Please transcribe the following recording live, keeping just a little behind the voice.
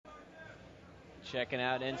Checking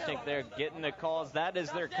out Instinct there, getting the calls. That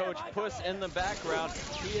is their coach, Puss, in the background.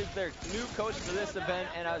 He is their new coach for this event,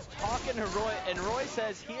 and I was talking to Roy, and Roy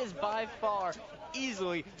says he is by far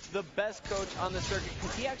easily the best coach on the circuit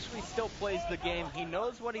because he actually still plays the game. He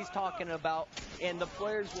knows what he's talking about, and the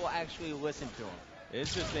players will actually listen to him.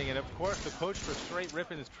 Interesting, and of course the coach for Str8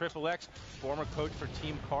 Rippin is XXX, former coach for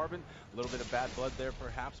Team Carbon. A little bit of bad blood there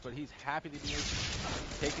perhaps, but he's happy to be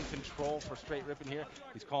taking control for Str8 Rippin here.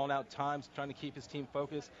 He's calling out times, trying to keep his team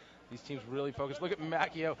focused. These teams really focused. Look at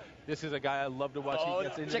Macchio. This is a guy I love to watch. He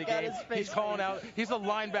gets into the game. He's calling out. He's a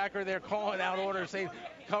linebacker there, calling out orders, saying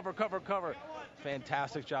cover, cover, cover.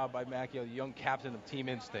 Fantastic job by Macchio, the young captain of Team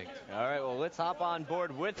Instinct. All right, well, let's hop on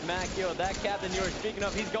board with Macchio. That captain you were speaking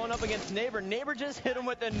of, he's going up against Neighbor. Neighbor just hit him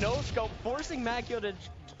with a no-scope, forcing Macchio to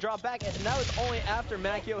draw back, and that was only after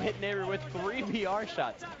Macchio hit Neighbor with 3 VR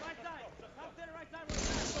shots.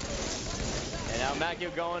 And now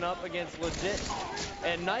Macchio going up against Legit.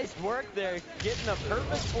 And nice work there, getting a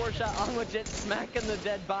perfect 4-shot on Legit, smacking the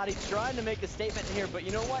dead body, trying to make a statement here. But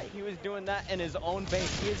you know what? He was doing that in his own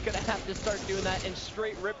base. He is going to have to start doing that in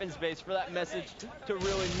Str8 Rippin's base for that message to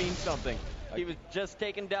really mean something. He was just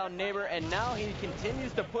taking down Neighbor, and now he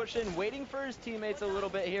continues to push in, waiting for his teammates a little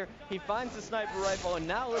bit here. He finds the sniper rifle, and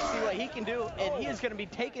now let's see what he can do. And he is going to be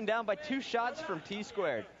taken down by 2 shots from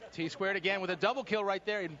T-Squared. T-Squared again with a double kill right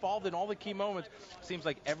there, involved in all the key moments. Seems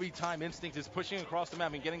like every time Instinct is pushing across the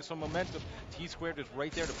map and getting some momentum, T-Squared is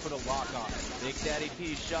right there to put a lock on. Big Daddy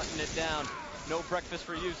P shutting it down. No breakfast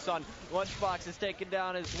for you, son. Lunchbox is taken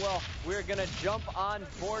down as well. We're going to jump on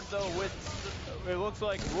board, though, with, it looks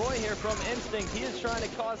like Roy here from Instinct. He is trying to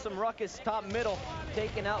cause some ruckus top middle,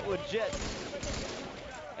 taking out Legit.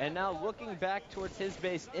 And now looking back towards his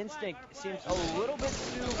base, Instinct seems a little bit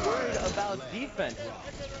too worried about defense.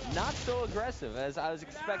 Not so aggressive as I was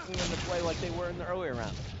expecting them to play like they were in the earlier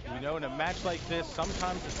round. We know in a match like this,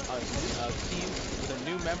 sometimes a team with a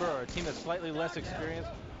new member or a team that's slightly less experienced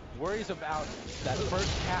worries about that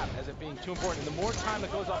first cap as it being too important. And the more time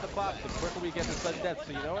that goes off the clock, the quicker we get to sudden death.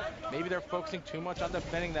 So you know what? Maybe they're focusing too much on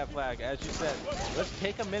defending that flag. As you said, let's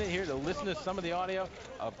take a minute here to listen to some of the audio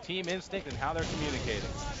of Team Instinct and how they're communicating.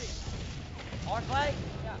 Our flag?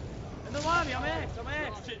 Yeah. In the lobby, I'm in.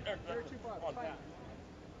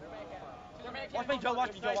 Watch me, Joe.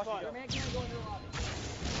 Watch me, Joe. Watch me, Joe.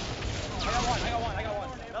 I got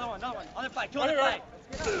one. Another one. On the flag. 2 on the flag.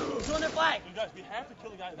 2 on the flag. You guys, we have to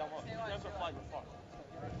kill the guy down low. You guys are flag.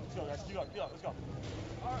 Let's go, guys. Get up. Let's go.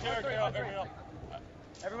 Get up.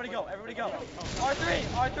 Everybody go.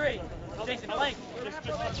 R3. Jason, flank.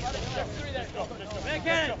 Man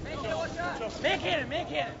cannon.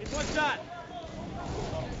 It's 1 shot.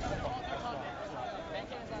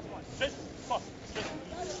 Jason, fuck.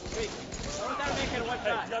 Wait. Man cannon, 1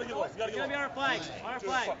 shot. You gotta get low. It's gonna be on our flag.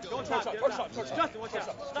 Go top. Justin, 1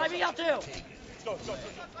 shot. Sniping out 2.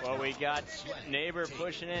 Well, we got Neighbor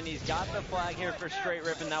pushing in. He's got the flag here for Str8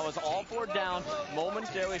 Rippin. That was all 4 down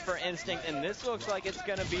momentarily for Instinct, and this looks like it's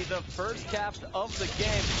going to be the first cap of the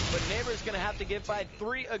game. But Neighbor's going to have to get by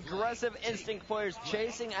 3 aggressive Instinct players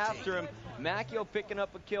chasing after him. Macchio picking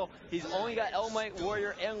up a kill. He's only got Elmite,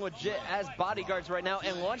 Warrior, and Legit as bodyguards right now,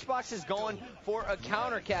 and Lunchbox is going for a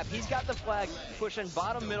counter cap. He's got the flag pushing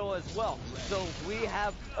bottom middle as well. So we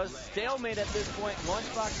have a stalemate at this point.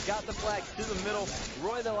 Lunchbox got the flag to the middle.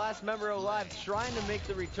 Roy, the last member alive, trying to make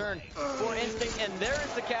the return for Instinct, and there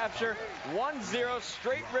is the capture. 1-0.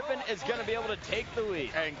 Str8 Rippin is going to be able to take the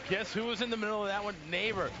lead. And guess who was in the middle of that one?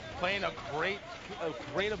 Neighbor, playing a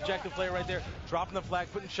great objective player right there, dropping the flag,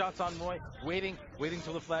 putting shots on Roy, waiting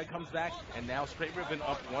till the flag comes back, and now Str8 Rippin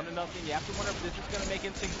up 1-0. You have to wonder if this is going to make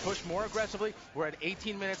Instinct push more aggressively. We're at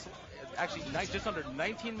 18 minutes. Actually, just under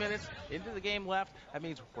 19 minutes into the game left. That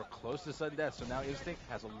means we're close to sudden death. So now Instinct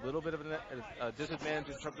has a little bit of a disadvantage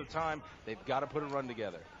in terms of time. They've got to put a run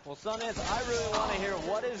together. Well, Sundance, I really want to hear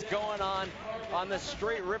what is going on the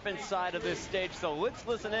Str8 Rippin side of this stage. So let's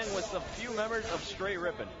listen in with a few members of Str8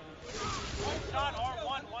 Rippin. 1 shot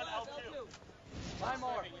R1, 1 L2. 9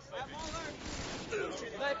 more.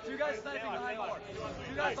 2 guys sniping behind more.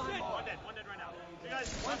 2 guys behind more. 1 dead right now.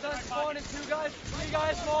 1 done spawning, 2 guys, 3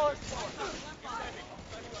 guys more.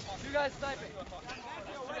 2 guys sniping.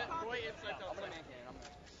 Roy inside though.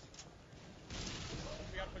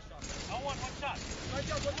 We gotta push shot. R1, 1 shot.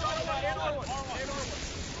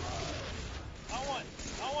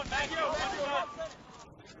 R1, back here. 1 shot.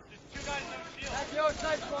 Just 2 guys no shield. Macchio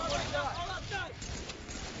snipes 1 shot.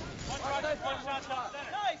 1 shot top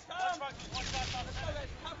center. Nice, Tom. 1 shot top center.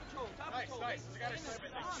 Top control. Nice. We gotta snipe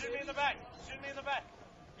it. Shoot me in the back.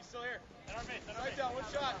 He's still here. At our base. Right down, 1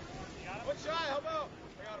 shot. You got him? 1 shot, help out.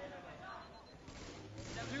 I got him.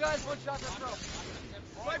 You guys, one shot, let's throw.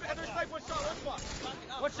 Snipe, Ender, snipe, one shot, one spot.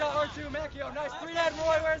 One shot, R2, Macchio, nice. 3 dead,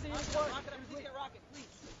 Roy, where's he? He's one. Someone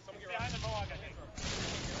get behind the mohawk, I think.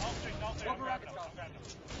 All three, all three. Go for rocket, Scott.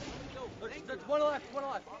 There's one left, one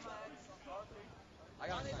left. I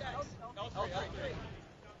got it. L3.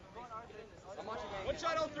 I'm watching game. One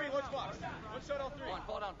shot, L3, one spot. One shot, L3.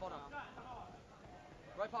 Fall down, fall down.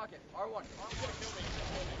 Right pocket, R1. One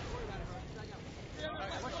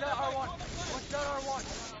shot, R1. One shot, R1.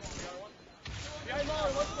 Behind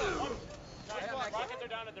Mauer, one spot. Rockets are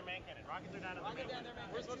down at their main cannon. Rockets are down at their main cannon.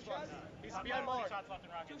 Where's one spot? He's behind Mauer. 2 shots left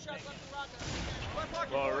in Rockets. 2 shots left in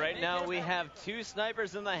Rockets. Well, right now we have 2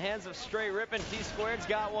 snipers in the hands of Str8 Rippin. T-Squared's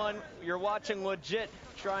got one. You're watching Legit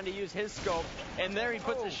trying to use his scope. And there he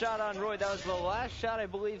puts a shot on Roy. That was the last shot I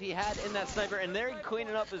believe he had in that sniper. And there he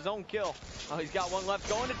cleaning up his own kill. Oh, he's got one left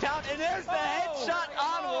going to town. And there's the headshot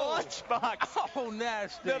on Lunchbox. Oh,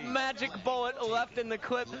 nasty. The magic bullet left in the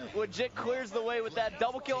clip. Legit clears the way with that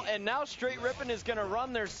double kill. And now Str8 Rippin is going to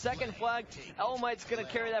run their second flag. Elmite's going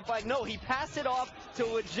to carry that flag. No, he passed it off to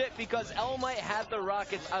Legit because Elmite had the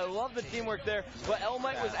rockets. I love the teamwork there. But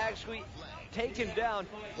Elmite was actually taken down.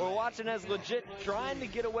 We're watching as Legit trying to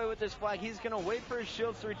get away with this flag. He's going to wait for his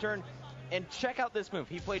shields to return. And check out this move.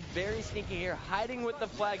 He played very sneaky here, hiding with the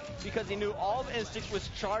flag because he knew all of Instinct was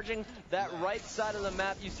charging that right side of the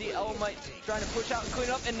map. You see Elmite trying to push out and clean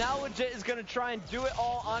up, and now Legit is going to try and do it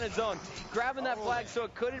all on his own. Grabbing that flag so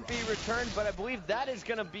it couldn't be returned, but I believe that is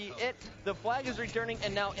going to be it. The flag is returning,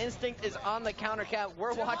 and now Instinct is on the counter cap.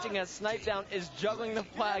 We're watching as Snipedown is juggling the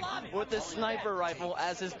flag with the sniper rifle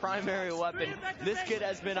as his primary weapon. This kid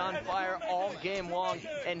has been on fire all game long,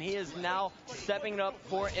 and he is now stepping up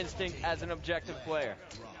for Instinct as an objective player.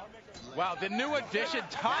 Wow, the new addition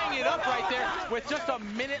tying it up right there with just a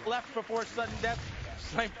minute left before sudden death.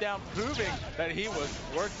 Snipedown proving that he was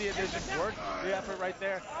worth the addition, worth the effort right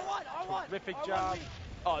there. Terrific job.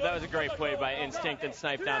 Oh, that was a great play by Instinct and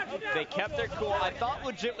Snipedown. They kept their cool. I thought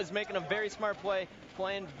Legit was making a very smart play,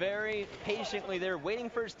 playing very patiently there, waiting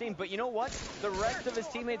for his team. But you know what? The rest of his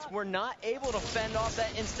teammates were not able to fend off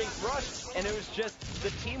that Instinct rush, and it was just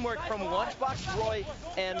the teamwork from Lunchbox, Roy,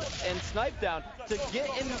 and Snipedown to get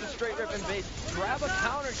into the Str8 Rippin base, grab a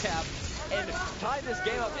counter cap, and tie this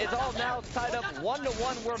game up. It's all now tied up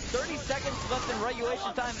 1-1. We're 30 seconds left in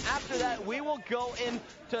regulation time. After that, we will go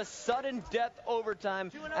into sudden death overtime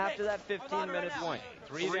after that 15-minute point.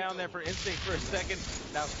 3 down there for Instinct for a second.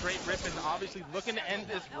 Now Str8 Rippin obviously looking to end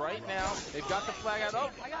this right now. They've got the flag out. Oh,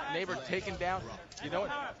 neighbor taken down. You know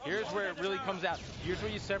what? Here's where it really comes out. Here's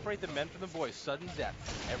where you separate the men from the boys. Sudden death.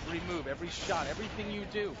 Every move, every shot, everything you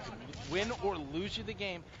do, win or lose you the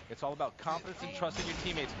game, it's all about confidence and trusting your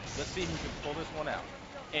teammates. Let's see who can pull this one out.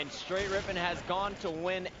 And Str8 Rippin has gone to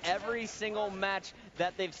win every single match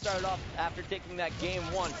that they've started off after taking that game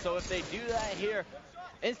 1. So if they do that here,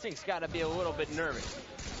 Instinct's got to be a little bit nervous.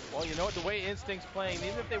 Well, you know what? The way Instinct's playing,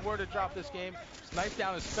 even if they were to drop this game,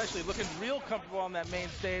 Snipedown especially looking real comfortable on that main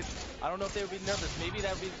stage. I don't know if they would be nervous. Maybe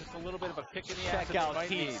that would be just a little bit of a kick in the ass. Check out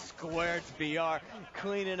T-Squared's BR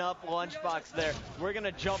cleaning up Lunchbox there. We're going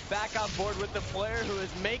to jump back on board with the player who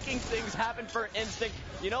is making things happen for Instinct.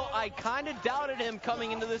 You know, I kind of doubted him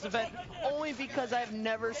coming into this event only because I've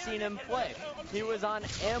never seen him play. He was on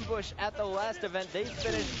Ambush at the last event. They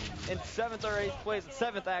finished in 7th or 8th place,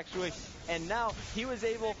 7th actually, and now he was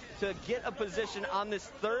able to get a position on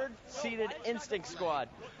this 3rd-seeded Instinct squad.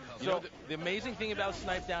 You know, the amazing thing about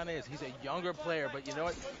Snipedown is he's a younger player, but you know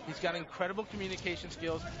what? He's got incredible communication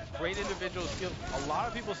skills, great individual skills. A lot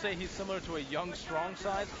of people say he's similar to a young strong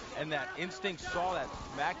side, and that Instinct saw that.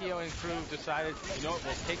 Macchio and crew decided, you know what,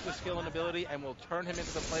 we'll take the skill and ability and we'll turn him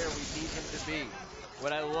into the player we need him to be.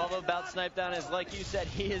 What I love about Snipedown is, like you said,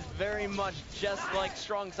 he is very much just like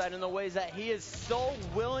Strongside in the ways that he is so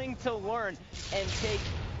willing to learn and take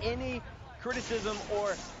any criticism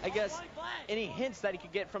or, I guess, any hints that he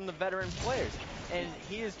could get from the veteran players. And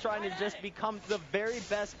he is trying to just become the very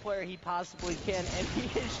best player he possibly can, and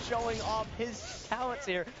he is showing off his talents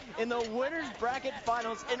here in the Winners Bracket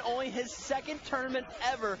Finals in only his 2nd tournament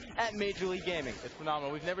ever at Major League Gaming. It's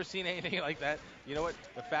phenomenal. We've never seen anything like that. You know what?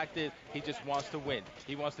 The fact is, he just wants to win.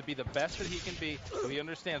 He wants to be the best that he can be, so he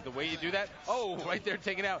understands the way you do that. Oh, right there,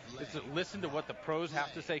 taken out. It's to listen to what the pros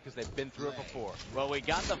have to say because they've been through it before. Well, we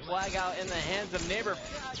got the flag out in the hands of Neighbor.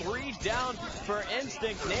 3 down for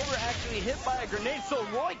Instinct. Neighbor actually hit by a grenade, so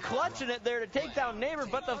Roy clutching it there to take down Neighbor,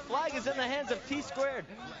 but the flag is in the hands of T-Squared.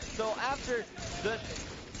 So after the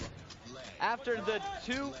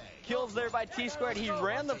 2 kills there by T-Squared, he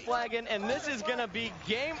ran the flag in, and this is going to be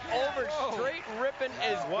game over. Str8 Rippin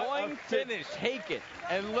is going to take it.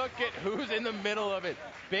 And look at who's in the middle of it.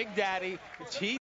 Big Daddy,